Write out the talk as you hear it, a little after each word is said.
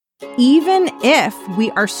Even if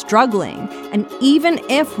we are struggling and even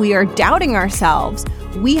if we are doubting ourselves,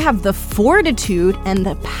 we have the fortitude and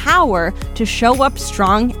the power to show up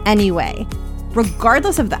strong anyway.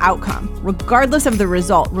 Regardless of the outcome, regardless of the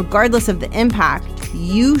result, regardless of the impact,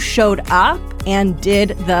 you showed up and did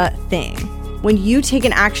the thing. When you take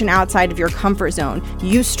an action outside of your comfort zone,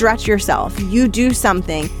 you stretch yourself, you do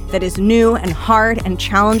something that is new and hard and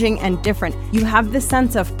challenging and different, you have this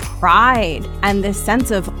sense of pride and this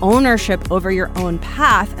sense of ownership over your own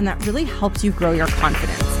path, and that really helps you grow your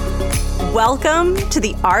confidence. Welcome to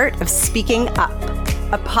The Art of Speaking Up,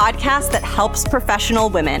 a podcast that helps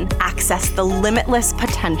professional women access the limitless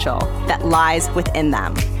potential that lies within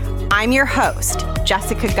them. I'm your host,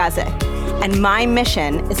 Jessica Guzik. And my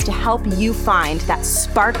mission is to help you find that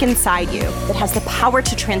spark inside you that has the power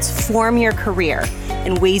to transform your career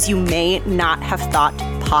in ways you may not have thought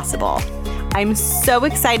possible. I'm so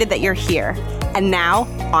excited that you're here. And now,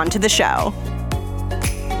 on to the show.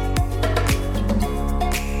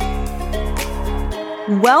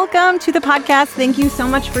 Welcome to the podcast. Thank you so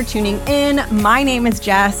much for tuning in. My name is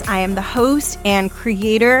Jess. I am the host and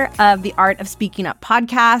creator of the Art of Speaking Up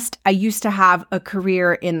podcast. I used to have a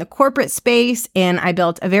career in the corporate space, and I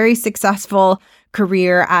built a very successful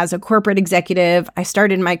career as a corporate executive. I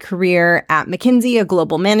started my career at McKinsey, a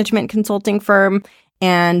global management consulting firm,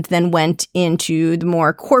 and then went into the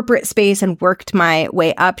more corporate space and worked my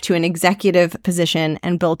way up to an executive position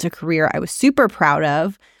and built a career I was super proud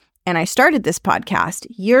of. And I started this podcast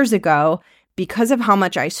years ago because of how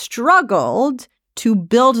much I struggled to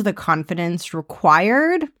build the confidence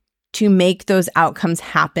required to make those outcomes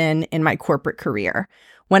happen in my corporate career.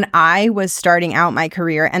 When I was starting out my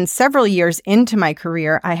career and several years into my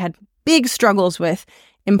career, I had big struggles with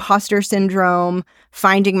imposter syndrome,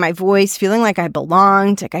 finding my voice, feeling like I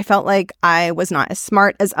belonged. Like I felt like I was not as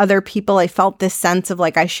smart as other people. I felt this sense of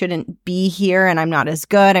like I shouldn't be here and I'm not as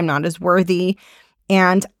good, I'm not as worthy.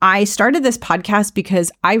 And I started this podcast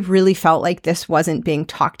because I really felt like this wasn't being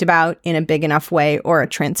talked about in a big enough way or a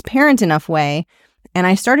transparent enough way. And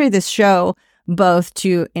I started this show both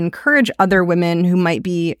to encourage other women who might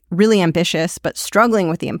be really ambitious, but struggling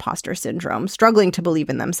with the imposter syndrome, struggling to believe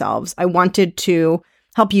in themselves. I wanted to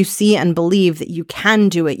help you see and believe that you can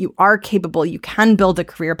do it. You are capable. You can build a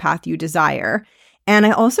career path you desire. And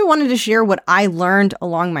I also wanted to share what I learned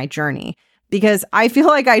along my journey, because I feel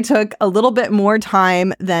like I took a little bit more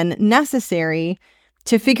time than necessary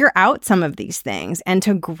to figure out some of these things and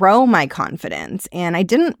to grow my confidence. And I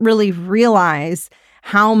didn't really realize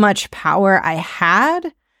how much power I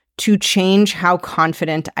had to change how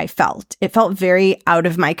confident I felt. It felt very out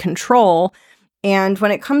of my control. And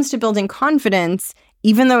when it comes to building confidence,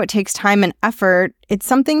 even though it takes time and effort, it's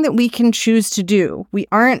something that we can choose to do. We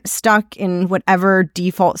aren't stuck in whatever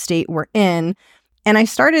default state we're in. And I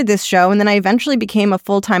started this show, and then I eventually became a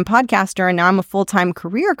full-time podcaster, and now I'm a full-time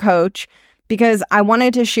career coach because I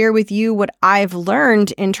wanted to share with you what I've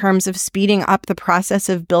learned in terms of speeding up the process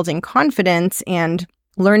of building confidence and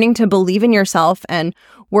learning to believe in yourself and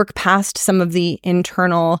work past some of the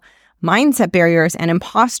internal mindset barriers and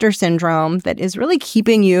imposter syndrome that is really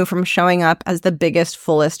keeping you from showing up as the biggest,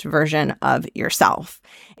 fullest version of yourself.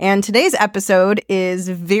 And today's episode is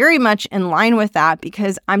very much in line with that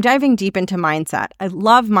because I'm diving deep into mindset. I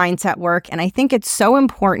love mindset work, and I think it's so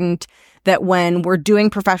important that when we're doing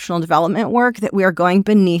professional development work that we are going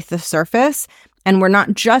beneath the surface and we're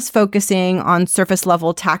not just focusing on surface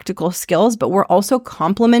level tactical skills, but we're also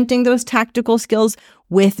complementing those tactical skills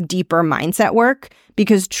with deeper mindset work.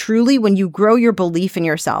 Because truly, when you grow your belief in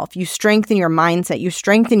yourself, you strengthen your mindset, you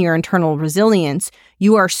strengthen your internal resilience,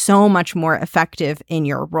 you are so much more effective in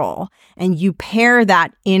your role. And you pair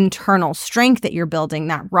that internal strength that you're building,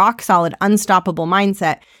 that rock solid, unstoppable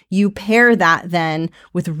mindset, you pair that then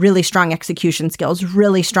with really strong execution skills,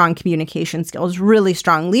 really strong communication skills, really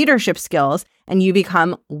strong leadership skills, and you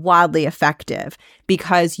become wildly effective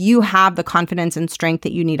because you have the confidence and strength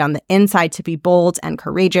that you need on the inside to be bold and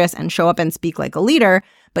courageous and show up and speak like a leader,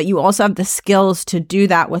 but you also have the skills to do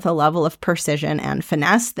that with a level of precision and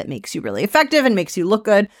finesse that makes you really effective and makes you look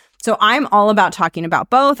good. So I'm all about talking about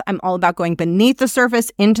both. I'm all about going beneath the surface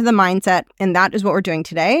into the mindset, and that is what we're doing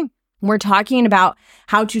today. We're talking about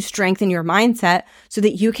how to strengthen your mindset so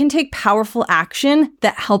that you can take powerful action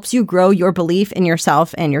that helps you grow your belief in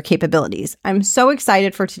yourself and your capabilities. I'm so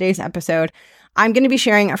excited for today's episode. I'm going to be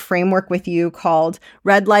sharing a framework with you called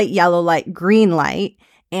red light, yellow light, green light.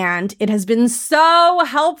 And it has been so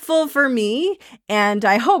helpful for me, and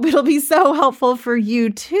I hope it'll be so helpful for you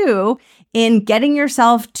too in getting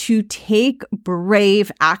yourself to take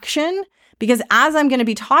brave action. Because as I'm going to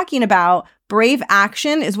be talking about, Brave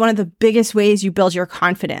action is one of the biggest ways you build your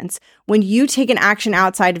confidence. When you take an action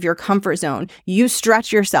outside of your comfort zone, you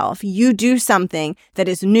stretch yourself, you do something that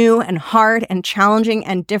is new and hard and challenging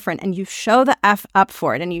and different, and you show the F up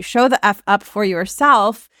for it, and you show the F up for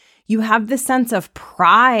yourself, you have this sense of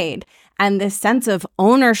pride and this sense of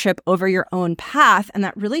ownership over your own path, and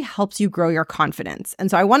that really helps you grow your confidence.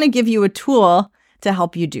 And so I want to give you a tool to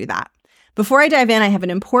help you do that. Before I dive in, I have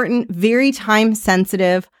an important, very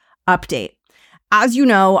time-sensitive update. As you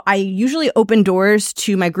know, I usually open doors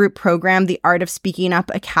to my group program, the Art of Speaking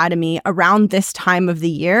Up Academy, around this time of the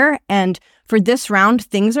year. And for this round,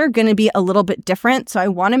 things are going to be a little bit different. So I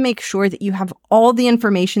want to make sure that you have all the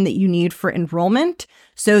information that you need for enrollment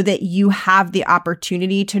so that you have the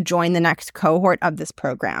opportunity to join the next cohort of this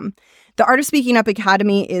program. The Art of Speaking Up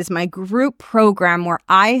Academy is my group program where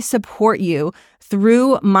I support you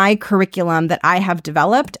through my curriculum that I have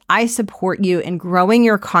developed. I support you in growing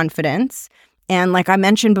your confidence. And like I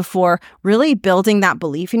mentioned before, really building that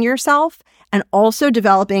belief in yourself and also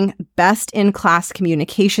developing best-in-class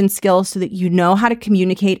communication skills so that you know how to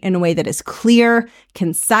communicate in a way that is clear,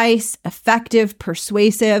 concise, effective,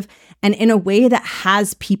 persuasive, and in a way that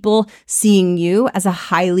has people seeing you as a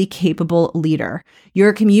highly capable leader.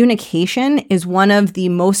 Your communication is one of the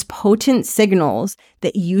most potent signals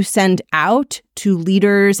that you send out to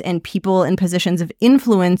leaders and people in positions of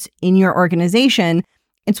influence in your organization.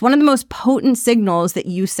 It's one of the most potent signals that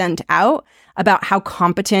you send out about how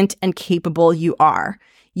competent and capable you are.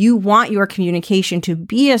 You want your communication to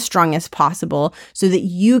be as strong as possible so that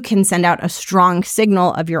you can send out a strong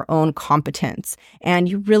signal of your own competence. And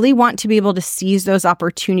you really want to be able to seize those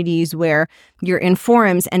opportunities where you're in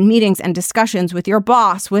forums and meetings and discussions with your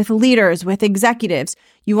boss, with leaders, with executives.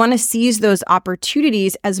 You want to seize those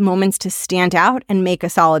opportunities as moments to stand out and make a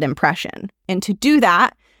solid impression. And to do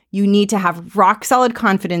that, you need to have rock solid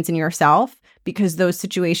confidence in yourself because those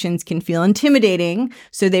situations can feel intimidating,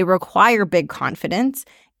 so they require big confidence.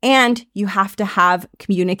 And you have to have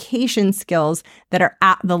communication skills that are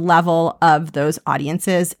at the level of those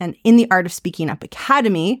audiences. And in the Art of Speaking Up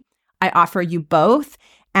Academy, I offer you both.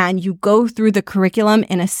 And you go through the curriculum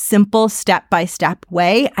in a simple step-by-step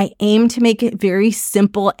way. I aim to make it very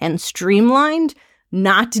simple and streamlined,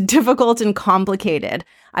 not difficult and complicated.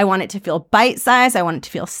 I want it to feel bite-sized. I want it to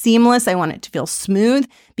feel seamless. I want it to feel smooth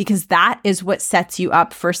because that is what sets you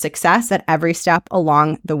up for success at every step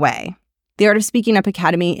along the way. The Art of Speaking Up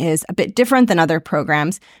Academy is a bit different than other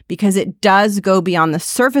programs because it does go beyond the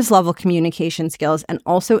surface level communication skills and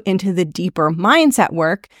also into the deeper mindset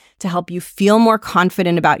work to help you feel more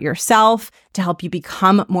confident about yourself, to help you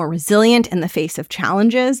become more resilient in the face of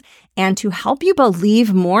challenges, and to help you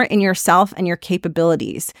believe more in yourself and your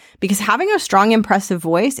capabilities. Because having a strong, impressive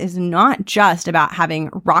voice is not just about having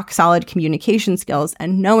rock solid communication skills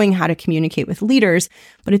and knowing how to communicate with leaders,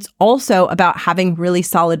 but it's also about having really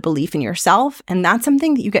solid belief in yourself. And that's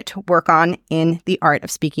something that you get to work on in the Art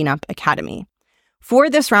of Speaking Up Academy. For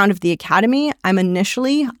this round of the Academy, I'm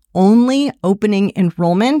initially only opening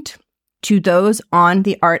enrollment to those on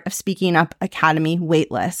the Art of Speaking Up Academy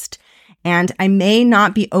waitlist. And I may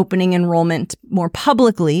not be opening enrollment more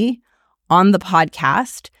publicly on the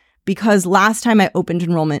podcast because last time I opened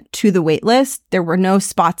enrollment to the waitlist, there were no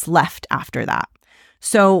spots left after that.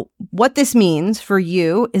 So what this means for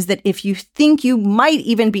you is that if you think you might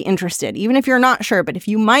even be interested, even if you're not sure, but if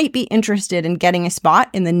you might be interested in getting a spot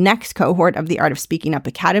in the next cohort of the Art of Speaking Up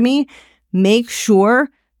Academy, make sure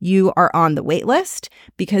you are on the wait list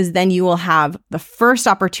because then you will have the first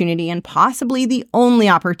opportunity and possibly the only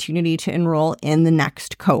opportunity to enroll in the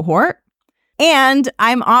next cohort. And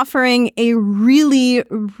I'm offering a really,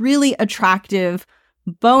 really attractive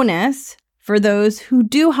bonus for those who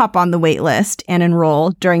do hop on the wait list and enroll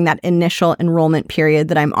during that initial enrollment period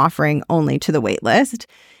that I'm offering only to the wait list.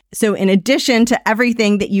 So in addition to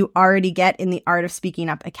everything that you already get in the Art of Speaking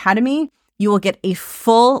Up Academy, you will get a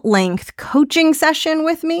full-length coaching session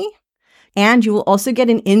with me, and you will also get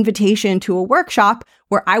an invitation to a workshop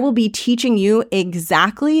where I will be teaching you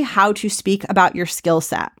exactly how to speak about your skill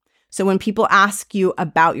set. So when people ask you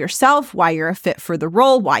about yourself, why you're a fit for the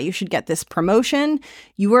role, why you should get this promotion,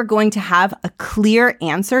 you are going to have a clear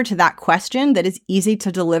answer to that question that is easy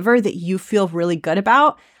to deliver, that you feel really good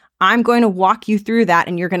about. I'm going to walk you through that,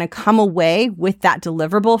 and you're going to come away with that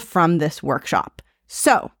deliverable from this workshop.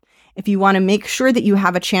 So if you want to make sure that you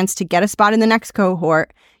have a chance to get a spot in the next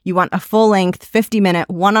cohort, you want a full-length 50-minute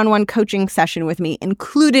one-on-one coaching session with me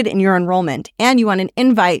included in your enrollment, and you want an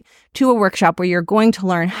invite to a workshop where you're going to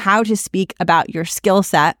learn how to speak about your skill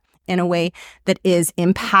set in a way that is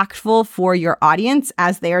impactful for your audience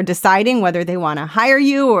as they are deciding whether they want to hire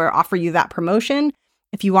you or offer you that promotion,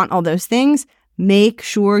 If you want all those things, make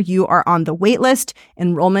sure you are on the waitlist.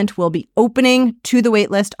 Enrollment will be opening to the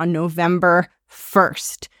waitlist on November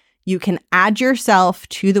 1st. You can add yourself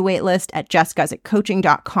to the waitlist at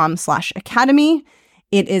jessguzikcoaching.com/academy.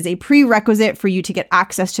 It is a prerequisite for you to get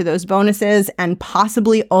access to those bonuses and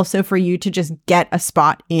possibly also for you to just get a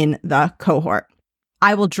spot in the cohort.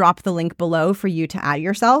 I will drop the link below for you to add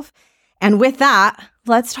yourself. And with that,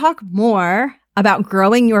 let's talk more about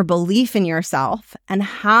growing your belief in yourself and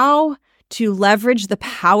how to leverage the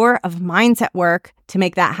power of mindset work to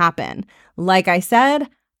make that happen. Like I said,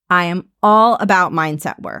 I am all about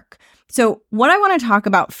mindset work. So what I want to talk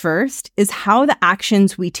about first is how the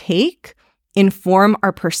actions we take inform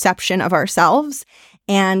our perception of ourselves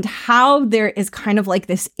and how there is kind of like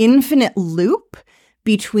this infinite loop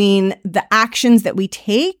between the actions that we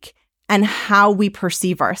take and how we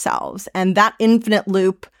perceive ourselves. And that infinite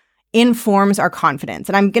loop informs our confidence.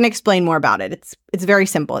 And I'm going to explain more about it. It's very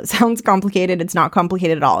simple. It sounds complicated. It's not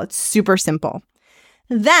complicated at all. It's super simple.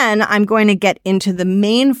 Then I'm going to get into the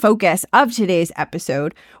main focus of today's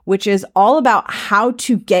episode, which is all about how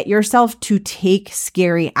to get yourself to take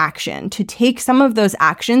scary action, to take some of those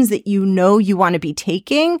actions that you know you want to be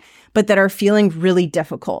taking, but that are feeling really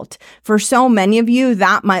difficult. For so many of you,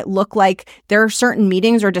 that might look like there are certain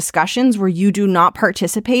meetings or discussions where you do not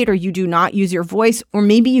participate or you do not use your voice, or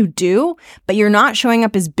maybe you do, but you're not showing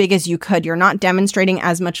up as big as you could. You're not demonstrating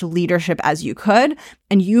as much leadership as you could.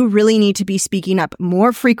 And you really need to be speaking up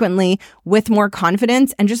more frequently with more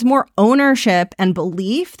confidence and just more ownership and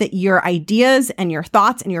belief that your ideas and your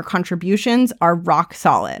thoughts and your contributions are rock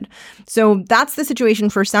solid. So that's the situation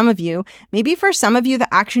for some of you. Maybe for some of you,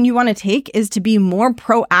 the action you want to take is to be more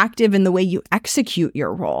proactive in the way you execute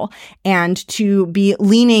your role and to be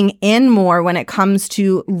leaning in more when it comes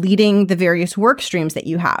to leading the various work streams that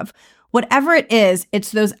you have. Whatever it is,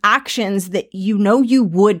 it's those actions that you know you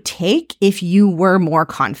would take if you were more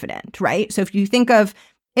confident, right? So if you think of,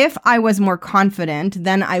 if I was more confident,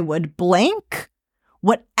 then I would blank.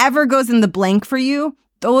 Whatever goes in the blank for you,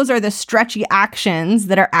 those are the stretchy actions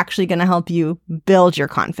that are actually going to help you build your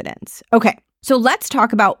confidence. Okay, so let's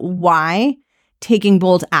talk about why taking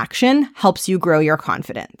bold action helps you grow your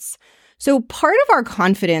confidence. So part of our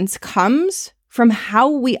confidence comes from how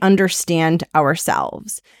we understand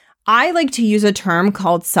ourselves. I like to use a term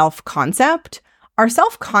called self-concept. Our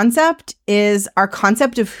self-concept is our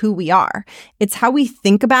concept of who we are. It's how we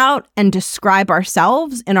think about and describe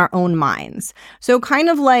ourselves in our own minds. So kind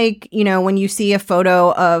of like, when you see a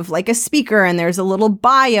photo of like a speaker and there's a little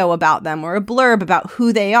bio about them or a blurb about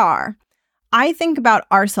who they are. I think about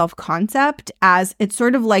our self-concept as it's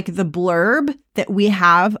sort of like the blurb that we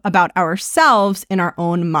have about ourselves in our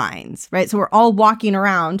own minds, right? So we're all walking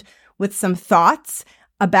around with some thoughts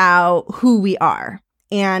about who we are.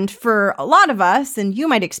 And for a lot of us, and you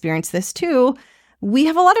might experience this too, we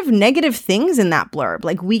have a lot of negative things in that blurb.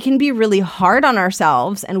 Like we can be really hard on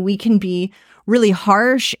ourselves and we can be really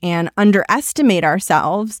harsh and underestimate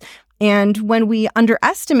ourselves. And when we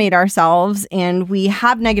underestimate ourselves and we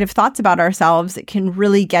have negative thoughts about ourselves, it can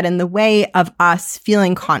really get in the way of us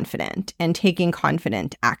feeling confident and taking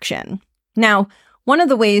confident action. Now, one of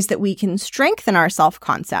the ways that we can strengthen our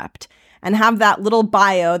self-concept and have that little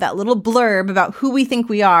bio, that little blurb about who we think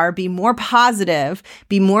we are, be more positive,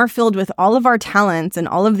 be more filled with all of our talents and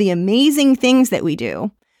all of the amazing things that we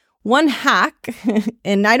do. One hack,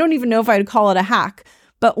 and I don't even know if I'd call it a hack,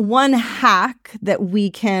 but one hack that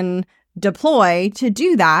we can deploy to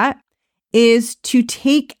do that is to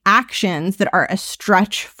take actions that are a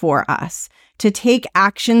stretch for us, to take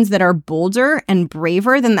actions that are bolder and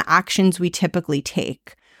braver than the actions we typically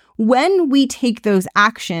take. When we take those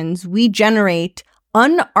actions, we generate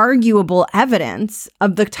unarguable evidence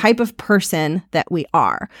of the type of person that we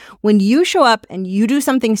are. When you show up and you do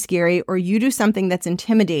something scary or you do something that's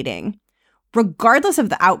intimidating, regardless of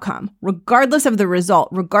the outcome, regardless of the result,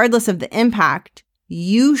 regardless of the impact,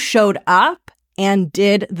 you showed up and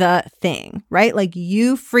did the thing, right? Like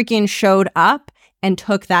you freaking showed up and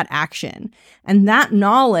took that action. And that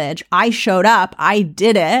knowledge, I showed up, I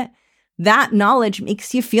did it, that knowledge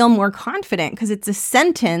makes you feel more confident because it's a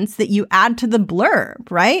sentence that you add to the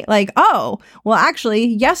blurb, right? Like, oh, well, actually,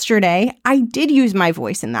 yesterday, I did use my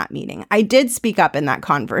voice in that meeting. I did speak up in that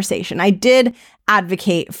conversation. I did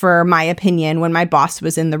advocate for my opinion when my boss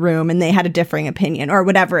was in the room and they had a differing opinion or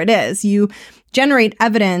whatever it is. You generate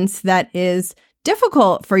evidence that is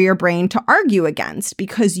difficult for your brain to argue against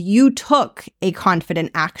because you took a confident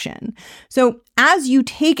action. So as you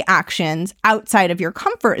take actions outside of your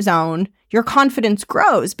comfort zone, your confidence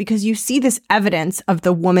grows because you see this evidence of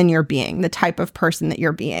the woman you're being, the type of person that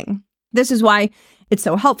you're being. This is why it's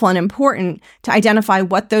so helpful and important to identify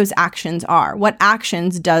what those actions are. What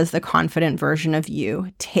actions does the confident version of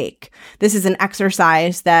you take? This is an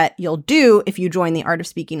exercise that you'll do if you join the Art of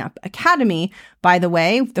Speaking Up Academy. By the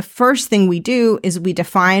way, the first thing we do is we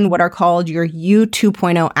define what are called your You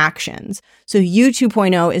 2.0 actions. So You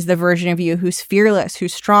 2.0 is the version of you who's fearless,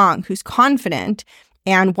 who's strong, who's confident.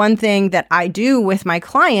 And one thing that I do with my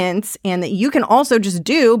clients, and that you can also just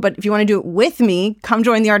do, but if you want to do it with me, come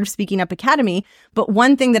join the Art of Speaking Up Academy. But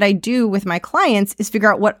one thing that I do with my clients is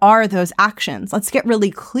figure out what are those actions. Let's get really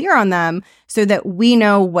clear on them so that we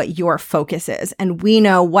know what your focus is and we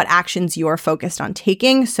know what actions you're focused on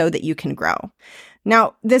taking so that you can grow.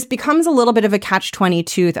 Now, this becomes a little bit of a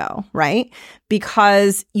catch-22 though, right?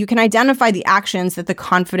 Because you can identify the actions that the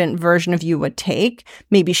confident version of you would take.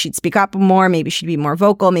 Maybe she'd speak up more, maybe she'd be more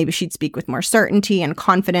vocal, maybe she'd speak with more certainty and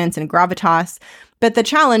confidence and gravitas. But the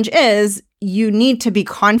challenge is you need to be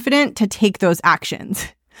confident to take those actions.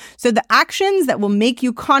 So the actions that will make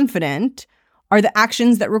you confident are the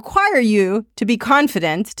actions that require you to be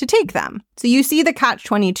confident to take them. So you see the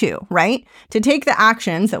catch-22, right? To take the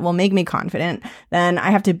actions that will make me confident, then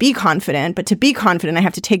I have to be confident. But to be confident, I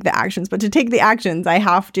have to take the actions. But to take the actions, I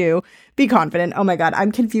have to be confident. Oh my God,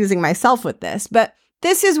 I'm confusing myself with this. But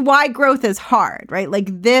this is why growth is hard, right?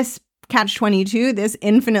 Like this catch-22, this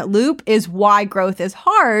infinite loop is why growth is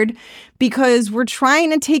hard, because we're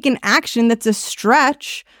trying to take an action that's a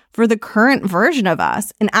stretch for the current version of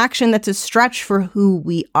us, an action that's a stretch for who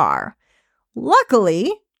we are.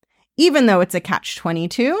 Luckily, even though it's a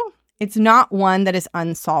catch-22, it's not one that is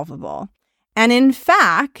unsolvable. And in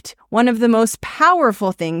fact, one of the most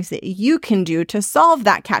powerful things that you can do to solve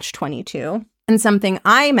that catch-22, and something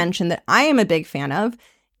I mentioned that I am a big fan of,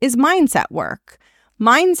 is mindset work.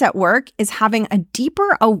 Mindset work is having a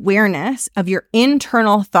deeper awareness of your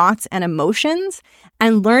internal thoughts and emotions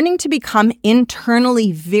and learning to become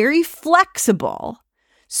internally very flexible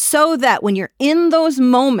so that when you're in those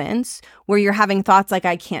moments where you're having thoughts like,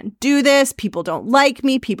 I can't do this, people don't like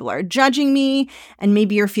me, people are judging me, and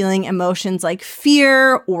maybe you're feeling emotions like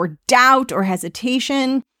fear or doubt or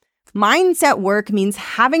hesitation, mindset work means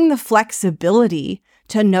having the flexibility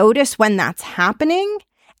to notice when that's happening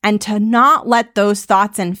and to not let those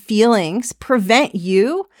thoughts and feelings prevent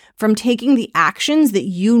you from taking the actions that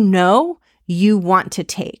you know you want to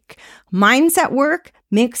take. Mindset work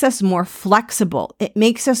makes us more flexible. It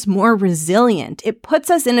makes us more resilient. It puts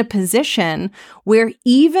us in a position where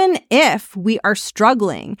even if we are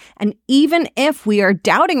struggling and even if we are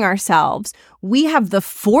doubting ourselves, we have the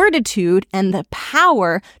fortitude and the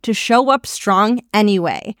power to show up strong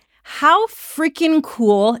anyway. How freaking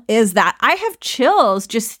cool is that? I have chills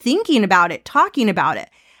just thinking about it, talking about it.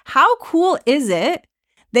 How cool is it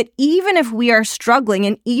that even if we are struggling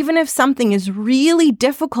and even if something is really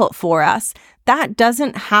difficult for us, that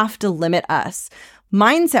doesn't have to limit us?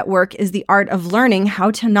 Mindset work is the art of learning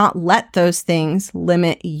how to not let those things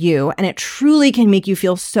limit you. And it truly can make you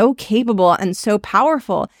feel so capable and so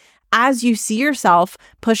powerful as you see yourself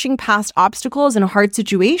pushing past obstacles and hard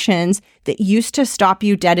situations that used to stop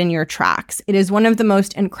you dead in your tracks. It is one of the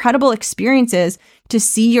most incredible experiences to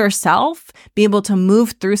see yourself be able to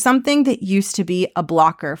move through something that used to be a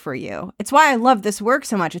blocker for you. It's why I love this work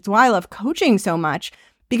so much. It's why I love coaching so much,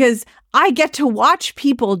 because I get to watch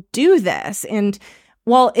people do this. And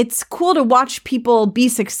while it's cool to watch people be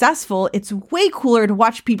successful, it's way cooler to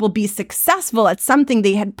watch people be successful at something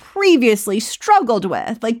they had previously struggled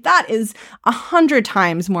with. Like that is 100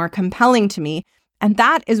 times more compelling to me. And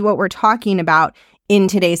that is what we're talking about in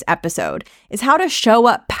today's episode, is how to show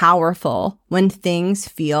up powerful when things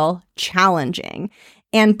feel challenging.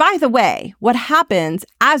 And by the way, what happens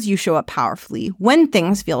as you show up powerfully when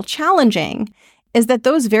things feel challenging is that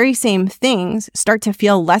those very same things start to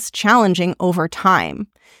feel less challenging over time.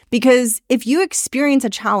 Because if you experience a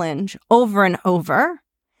challenge over and over,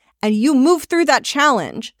 and you move through that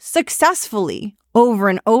challenge successfully over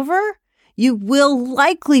and over, you will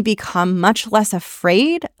likely become much less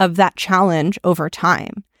afraid of that challenge over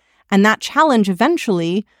time. And that challenge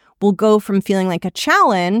eventually will go from feeling like a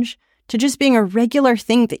challenge to just being a regular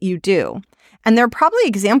thing that you do. And there are probably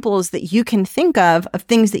examples that you can think of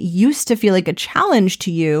things that used to feel like a challenge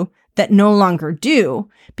to you that no longer do,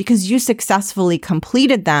 because you successfully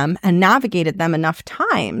completed them and navigated them enough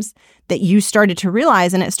times that you started to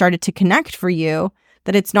realize, and it started to connect for you,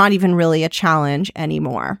 that it's not even really a challenge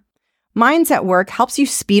anymore. Mindset work helps you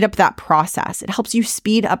speed up that process. It helps you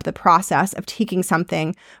speed up the process of taking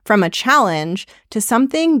something from a challenge to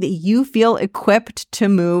something that you feel equipped to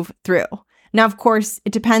move through. Now, of course,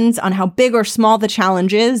 it depends on how big or small the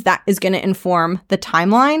challenge is. That is going to inform the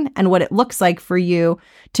timeline and what it looks like for you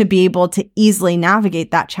to be able to easily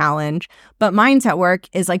navigate that challenge. But mindset work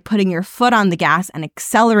is like putting your foot on the gas and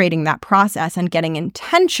accelerating that process and getting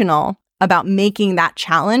intentional about making that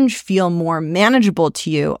challenge feel more manageable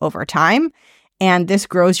to you over time. And this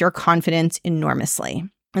grows your confidence enormously.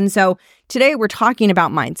 And so today we're talking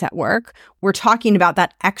about mindset work. We're talking about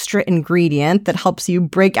that extra ingredient that helps you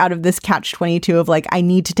break out of this catch-22 of like, I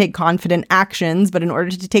need to take confident actions, but in order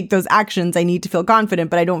to take those actions, I need to feel confident,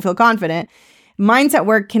 but I don't feel confident. Mindset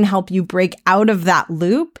work can help you break out of that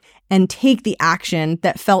loop and take the action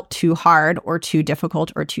that felt too hard or too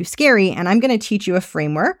difficult or too scary. And I'm going to teach you a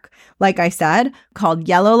framework, like I said, called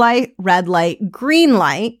yellow light, red light, green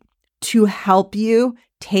light to help you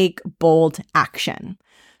take bold action.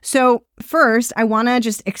 So first, I want to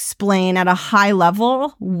just explain at a high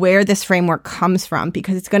level where this framework comes from,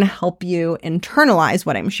 because it's going to help you internalize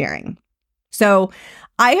what I'm sharing. So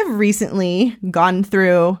I have recently gone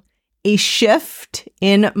through a shift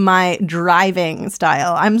in my driving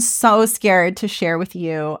style. I'm so scared to share with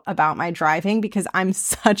you about my driving because I'm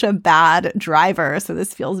such a bad driver. So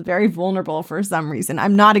this feels very vulnerable for some reason.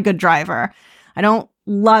 I'm not a good driver. I don't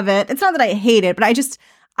love it. It's not that I hate it, but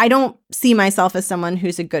I don't see myself as someone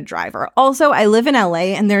who's a good driver. Also, I live in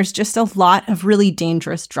LA and there's just a lot of really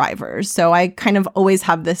dangerous drivers. So I kind of always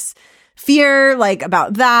have this fear like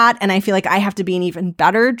about that. And I feel like I have to be an even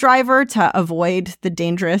better driver to avoid the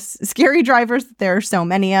dangerous, scary drivers that there are so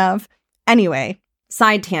many of. Anyway,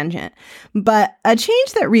 side tangent. But a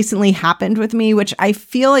change that recently happened with me, which I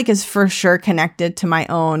feel like is for sure connected to my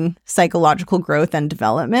own psychological growth and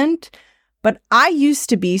development. But I used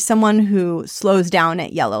to be someone who slows down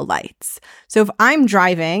at yellow lights. So if I'm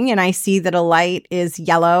driving and I see that a light is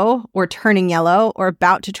yellow or turning yellow or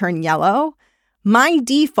about to turn yellow, my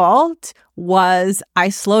default was I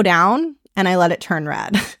slow down and I let it turn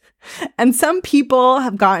red. And some people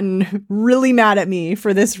have gotten really mad at me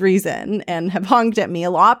for this reason and have honked at me a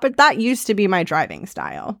lot, but that used to be my driving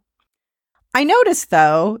style. I noticed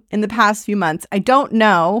though, in the past few months, I don't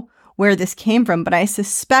know where this came from, but I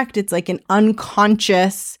suspect it's like an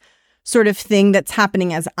unconscious sort of thing that's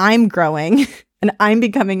happening as I'm growing and I'm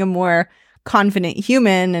becoming a more confident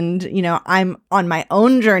human. And, I'm on my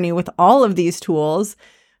own journey with all of these tools.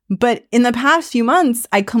 But in the past few months,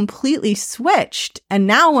 I completely switched. And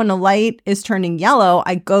now when a light is turning yellow,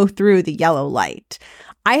 I go through the yellow light.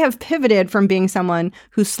 I have pivoted from being someone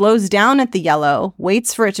who slows down at the yellow,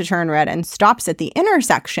 waits for it to turn red, and stops at the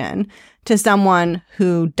intersection to someone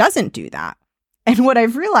who doesn't do that. And what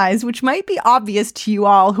I've realized, which might be obvious to you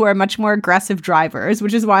all who are much more aggressive drivers,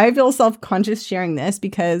 which is why I feel self-conscious sharing this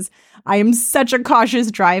because I am such a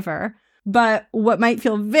cautious driver. But what might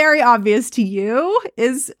feel very obvious to you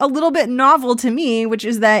is a little bit novel to me, which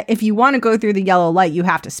is that if you want to go through the yellow light, you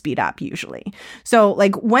have to speed up usually. So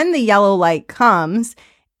like when the yellow light comes,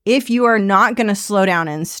 if you are not going to slow down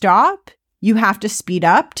and stop, you have to speed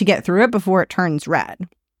up to get through it before it turns red.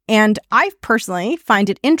 And I personally find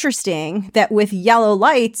it interesting that with yellow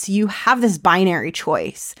lights, you have this binary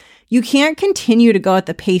choice. You can't continue to go at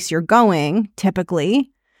the pace you're going,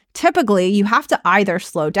 typically. Typically, you have to either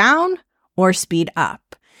slow down or speed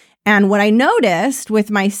up. And what I noticed with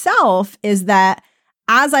myself is that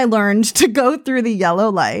as I learned to go through the yellow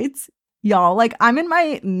lights, y'all, like I'm in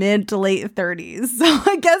my mid to late 30s. So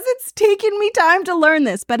I guess it's taken me time to learn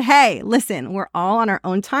this. But hey, listen, we're all on our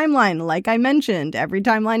own timeline. Like I mentioned, every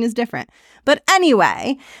timeline is different. But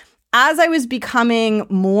anyway, as I was becoming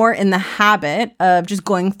more in the habit of just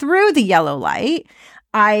going through the yellow light,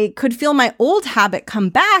 I could feel my old habit come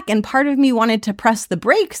back, and part of me wanted to press the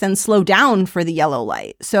brakes and slow down for the yellow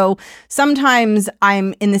light. So sometimes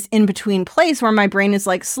I'm in this in-between place where my brain is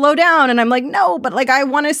like, slow down. And I'm like, no, but like I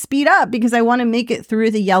want to speed up because I want to make it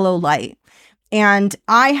through the yellow light. And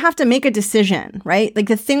I have to make a decision, right? Like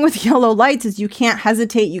the thing with yellow lights is you can't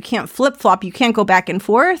hesitate, you can't flip-flop, you can't go back and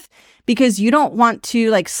forth, because you don't want to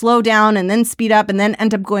like slow down and then speed up and then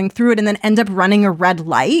end up going through it and then end up running a red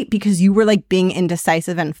light because you were like being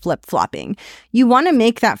indecisive and flip-flopping. You want to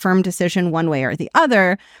make that firm decision one way or the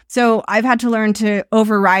other. So I've had to learn to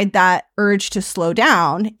override that urge to slow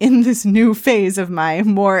down in this new phase of my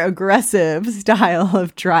more aggressive style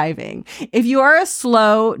of driving. If you are a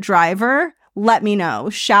slow driver, let me know.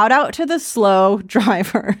 Shout out to the slow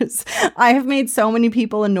drivers. I have made so many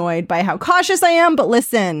people annoyed by how cautious I am, but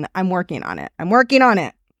listen, I'm working on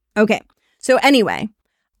it. Okay. So anyway,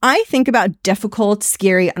 I think about difficult,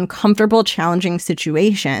 scary, uncomfortable, challenging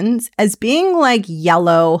situations as being like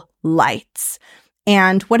yellow lights.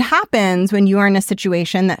 And what happens when you are in a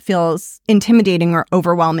situation that feels intimidating or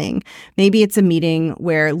overwhelming? Maybe it's a meeting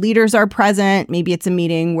where leaders are present. Maybe it's a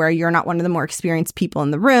meeting where you're not one of the more experienced people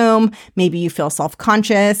in the room. Maybe you feel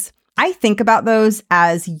self-conscious. I think about those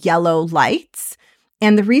as yellow lights.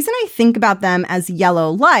 And the reason I think about them as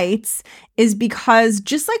yellow lights is because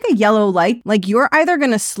just like a yellow light, like you're either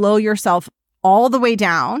going to slow yourself all the way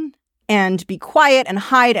down and be quiet and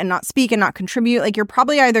hide and not speak and not contribute. Like you're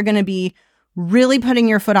probably either going to be really putting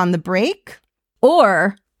your foot on the brake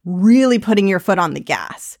or really putting your foot on the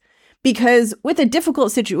gas. Because with a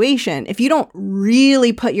difficult situation, if you don't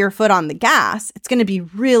really put your foot on the gas, it's going to be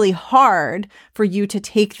really hard for you to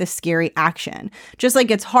take the scary action. Just like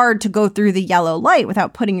it's hard to go through the yellow light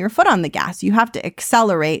without putting your foot on the gas. You have to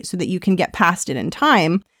accelerate so that you can get past it in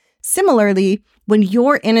time. Similarly, when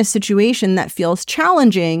you're in a situation that feels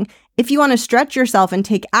challenging, if you want to stretch yourself and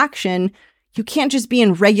take action, you can't just be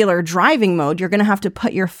in regular driving mode. You're going to have to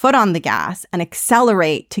put your foot on the gas and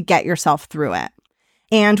accelerate to get yourself through it.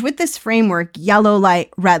 And with this framework, yellow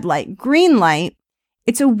light, red light, green light,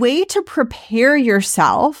 it's a way to prepare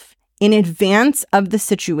yourself in advance of the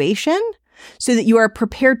situation so that you are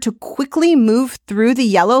prepared to quickly move through the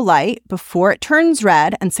yellow light before it turns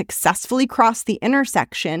red and successfully cross the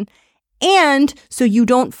intersection. And so you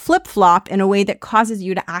don't flip-flop in a way that causes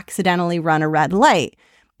you to accidentally run a red light.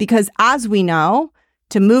 Because as we know,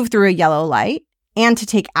 to move through a yellow light and to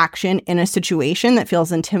take action in a situation that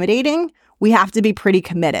feels intimidating, we have to be pretty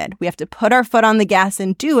committed. We have to put our foot on the gas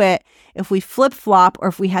and do it. If we flip-flop or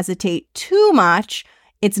if we hesitate too much,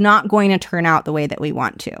 it's not going to turn out the way that we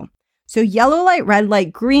want to. So yellow light, red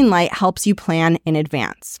light, green light helps you plan in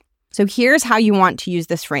advance. So here's how you want to use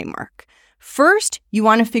this framework. First, you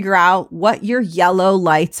want to figure out what your yellow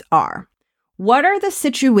lights are. What are the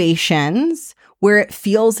situations where it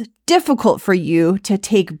feels difficult for you to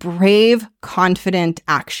take brave, confident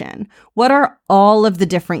action? What are all of the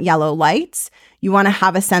different yellow lights? You want to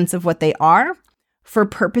have a sense of what they are. For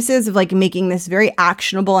purposes of like making this very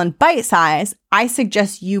actionable and bite-sized, I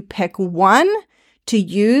suggest you pick one to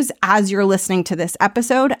use as you're listening to this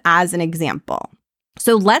episode as an example.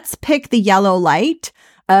 So let's pick the yellow light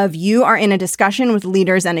of you are in a discussion with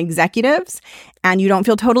leaders and executives and you don't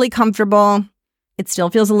feel totally comfortable. It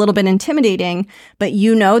still feels a little bit intimidating, but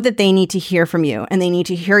you know that they need to hear from you and they need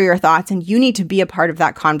to hear your thoughts and you need to be a part of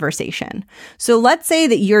that conversation. So let's say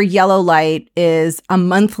that your yellow light is a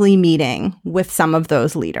monthly meeting with some of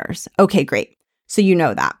those leaders. Okay, great. So you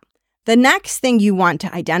know that. The next thing you want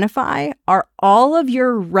to identify are all of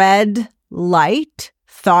your red light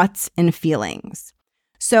thoughts and feelings.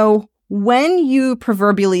 So when you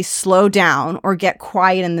proverbially slow down or get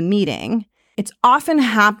quiet in the meeting, it's often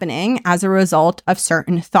happening as a result of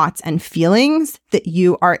certain thoughts and feelings that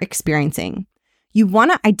you are experiencing. You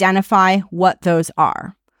want to identify what those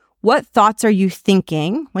are. What thoughts are you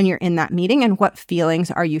thinking when you're in that meeting and what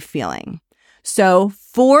feelings are you feeling? So,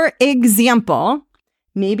 for example,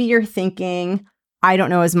 maybe you're thinking, I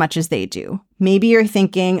don't know as much as they do. Maybe you're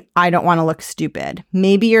thinking, I don't want to look stupid.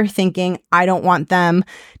 Maybe you're thinking, I don't want them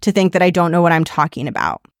to think that I don't know what I'm talking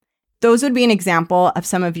about. Those would be an example of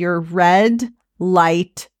some of your red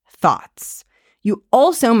light thoughts. You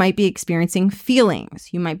also might be experiencing feelings.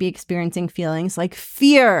 You might be experiencing feelings like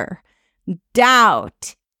fear,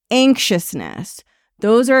 doubt, anxiousness.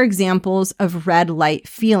 Those are examples of red light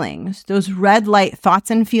feelings. Those red light thoughts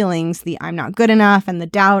and feelings, the I'm not good enough and the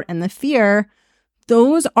doubt and the fear,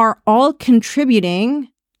 those are all contributing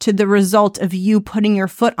to the result of you putting your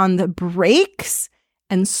foot on the brakes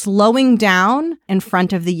and slowing down in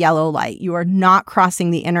front of the yellow light. You are not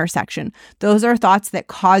crossing the intersection. Those are thoughts that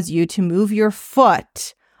cause you to move your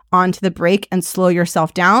foot onto the brake and slow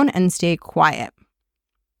yourself down and stay quiet.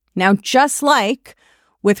 Now, just like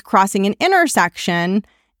with crossing an intersection,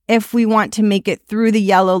 if we want to make it through the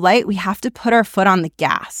yellow light, we have to put our foot on the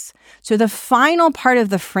gas. So the final part of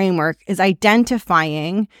the framework is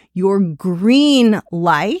identifying your green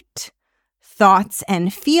light thoughts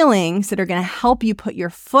and feelings that are going to help you put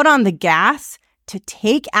your foot on the gas to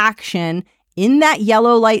take action in that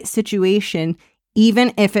yellow light situation,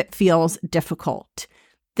 even if it feels difficult.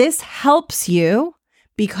 This helps you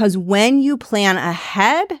because when you plan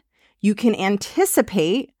ahead, you can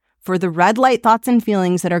anticipate for the red light thoughts and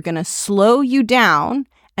feelings that are going to slow you down.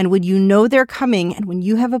 And when you know they're coming and when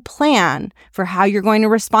you have a plan for how you're going to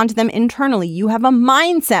respond to them internally, you have a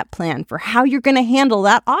mindset plan for how you're going to handle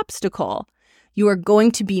that obstacle, you are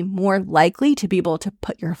going to be more likely to be able to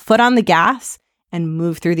put your foot on the gas and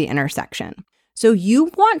move through the intersection. So you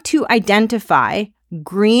want to identify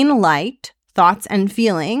green light thoughts and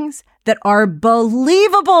feelings that are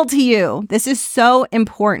believable to you. This is so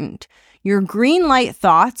important. Your green light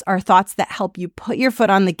thoughts are thoughts that help you put your foot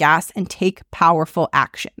on the gas and take powerful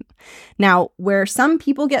action. Now, where some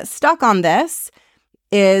people get stuck on this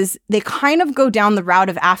is they kind of go down the route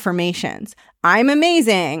of affirmations. I'm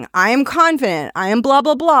amazing. I am confident. I am blah,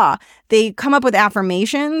 blah, blah. They come up with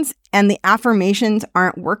affirmations and the affirmations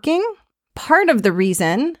aren't working. Part of the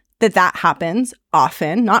reason that happens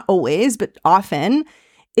often, not always, but often,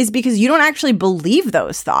 is because you don't actually believe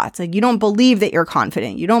those thoughts. Like, you don't believe that you're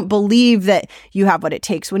confident. You don't believe that you have what it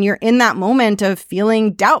takes. When you're in that moment of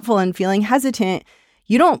feeling doubtful and feeling hesitant,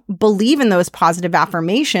 you don't believe in those positive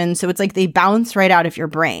affirmations. So it's like they bounce right out of your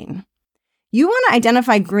brain. You want to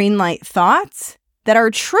identify green light thoughts that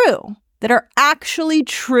are true, that are actually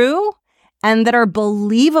true, and that are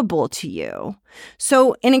believable to you.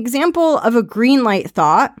 So an example of a green light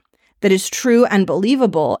thought that is true and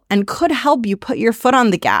believable and could help you put your foot on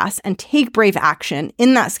the gas and take brave action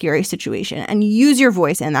in that scary situation and use your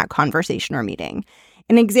voice in that conversation or meeting.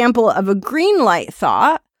 An example of a green light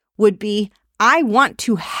thought would be, I want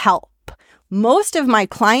to help. Most of my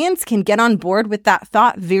clients can get on board with that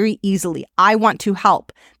thought very easily. I want to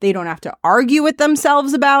help. They don't have to argue with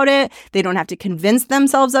themselves about it. They don't have to convince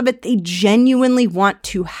themselves of it. They genuinely want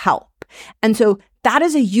to help. And so that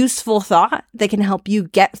is a useful thought that can help you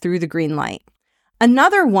get through the green light.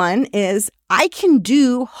 Another one is, I can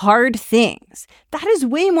do hard things. That is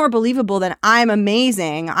way more believable than I'm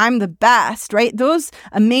amazing, I'm the best, right? Those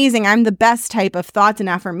amazing, I'm the best type of thoughts and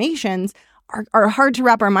affirmations are hard to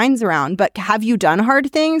wrap our minds around. But have you done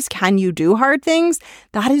hard things? Can you do hard things?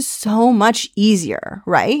 That is so much easier,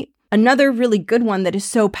 right? Another really good one that is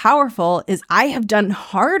so powerful is, I have done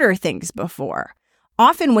harder things before.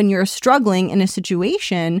 Often when you're struggling in a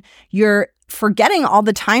situation, you're forgetting all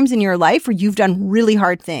the times in your life where you've done really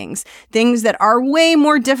hard things that are way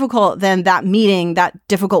more difficult than that meeting, that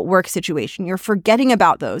difficult work situation. You're forgetting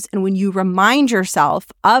about those. And when you remind yourself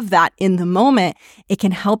of that in the moment, it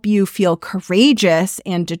can help you feel courageous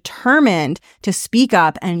and determined to speak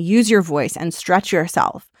up and use your voice and stretch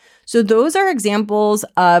yourself. So those are examples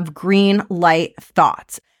of green light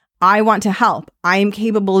thoughts. I want to help. I am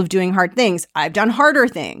capable of doing hard things. I've done harder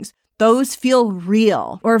things. Those feel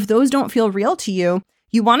real. Or if those don't feel real to you,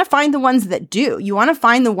 you want to find the ones that do. You want to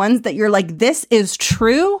find the ones that you're like, this is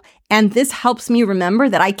true, and this helps me remember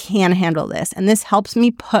that I can handle this, and this helps me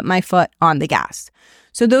put my foot on the gas.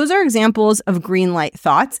 So those are examples of green light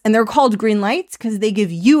thoughts, and they're called green lights because they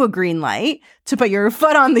give you a green light to put your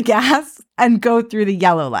foot on the gas and go through the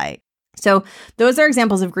yellow light. So those are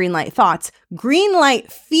examples of green light thoughts. Green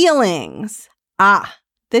light feelings.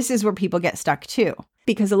 This is where people get stuck too.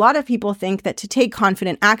 Because a lot of people think that to take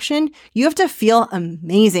confident action, you have to feel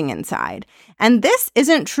amazing inside. And this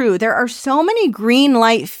isn't true. There are so many green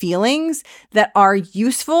light feelings that are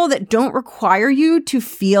useful that don't require you to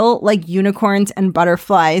feel like unicorns and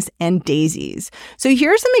butterflies and daisies. So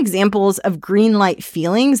here are some examples of green light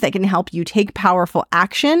feelings that can help you take powerful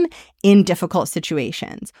action in difficult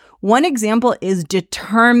situations. One example is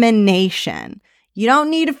determination. You don't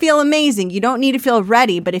need to feel amazing. You don't need to feel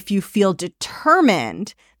ready. But if you feel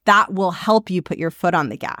determined, that will help you put your foot on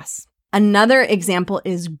the gas. Another example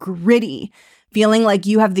is gritty, feeling like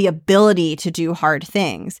you have the ability to do hard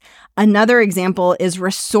things. Another example is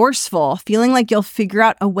resourceful, feeling like you'll figure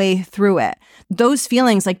out a way through it. Those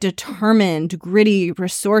feelings like determined, gritty,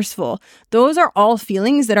 resourceful, those are all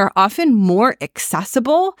feelings that are often more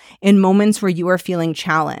accessible in moments where you are feeling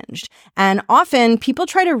challenged. And often people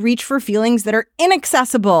try to reach for feelings that are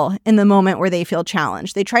inaccessible in the moment where they feel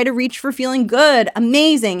challenged. They try to reach for feeling good,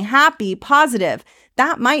 amazing, happy, positive.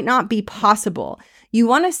 That might not be possible. You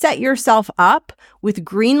want to set yourself up with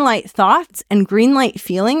green light thoughts and green light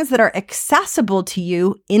feelings that are accessible to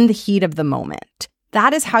you in the heat of the moment.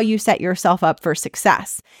 That is how you set yourself up for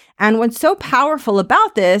success. And what's so powerful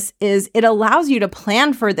about this is it allows you to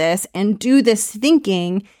plan for this and do this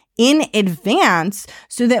thinking in advance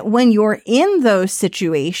so that when you're in those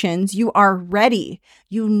situations, you are ready.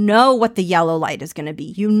 You know what the yellow light is going to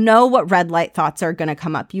be. You know what red light thoughts are going to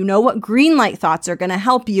come up. You know what green light thoughts are going to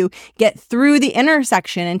help you get through the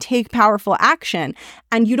intersection and take powerful action.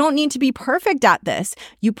 And you don't need to be perfect at this.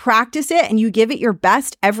 You practice it and you give it your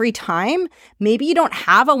best every time. Maybe you don't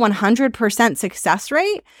have a 100% success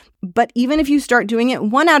rate, but even if you start doing it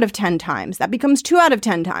 1 out of 10 times, that becomes 2 out of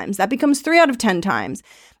 10 times, that becomes 3 out of 10 times.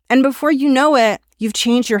 And before you know it, you've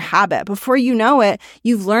changed your habit. Before you know it,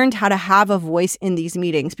 you've learned how to have a voice in these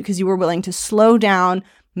meetings because you were willing to slow down,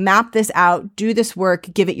 map this out, do this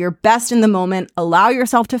work, give it your best in the moment, allow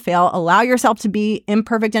yourself to fail, allow yourself to be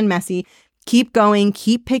imperfect and messy, Keep going,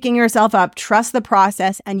 keep picking yourself up, trust the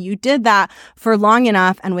process. And you did that for long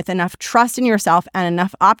enough and with enough trust in yourself and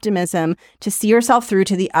enough optimism to see yourself through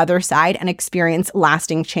to the other side and experience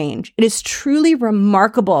lasting change. It is truly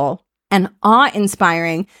remarkable and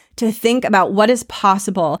awe-inspiring to think about what is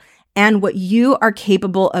possible and what you are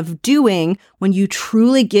capable of doing when you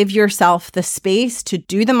truly give yourself the space to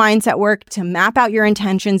do the mindset work, to map out your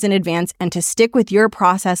intentions in advance, and to stick with your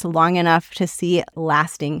process long enough to see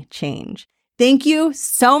lasting change. Thank you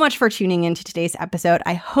so much for tuning into today's episode.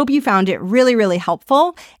 I hope you found it really, really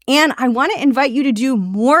helpful. And I want to invite you to do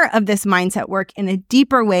more of this mindset work in a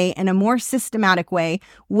deeper way, in a more systematic way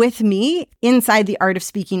with me inside the Art of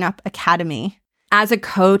Speaking Up Academy. As a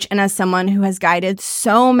coach and as someone who has guided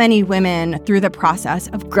so many women through the process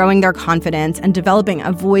of growing their confidence and developing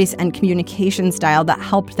a voice and communication style that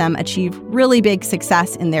helped them achieve really big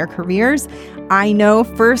success in their careers, I know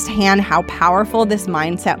firsthand how powerful this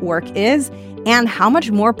mindset work is and how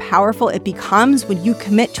much more powerful it becomes when you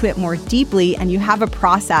commit to it more deeply and you have a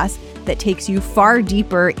process that takes you far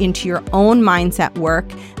deeper into your own mindset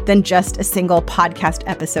work than just a single podcast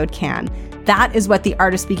episode can. That is what the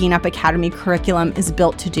Art of Speaking Up Academy curriculum is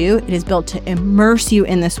built to do. It is built to immerse you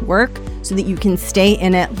in this work so that you can stay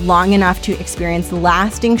in it long enough to experience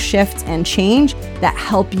lasting shifts and change that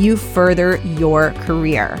help you further your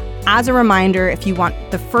career. As a reminder, if you want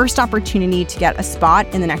the first opportunity to get a spot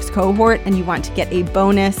in the next cohort and you want to get a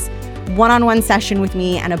bonus one-on-one session with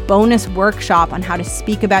me and a bonus workshop on how to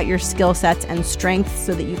speak about your skill sets and strengths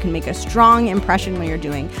so that you can make a strong impression when you're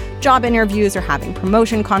doing job interviews or having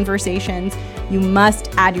promotion conversations, you must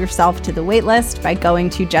add yourself to the waitlist by going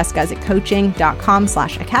to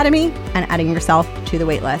jessguzikcoaching.com/academy and adding yourself to the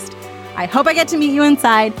waitlist. I hope I get to meet you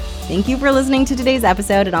inside. Thank you for listening to today's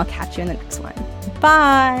episode, and I'll catch you in the next one.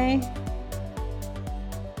 Bye.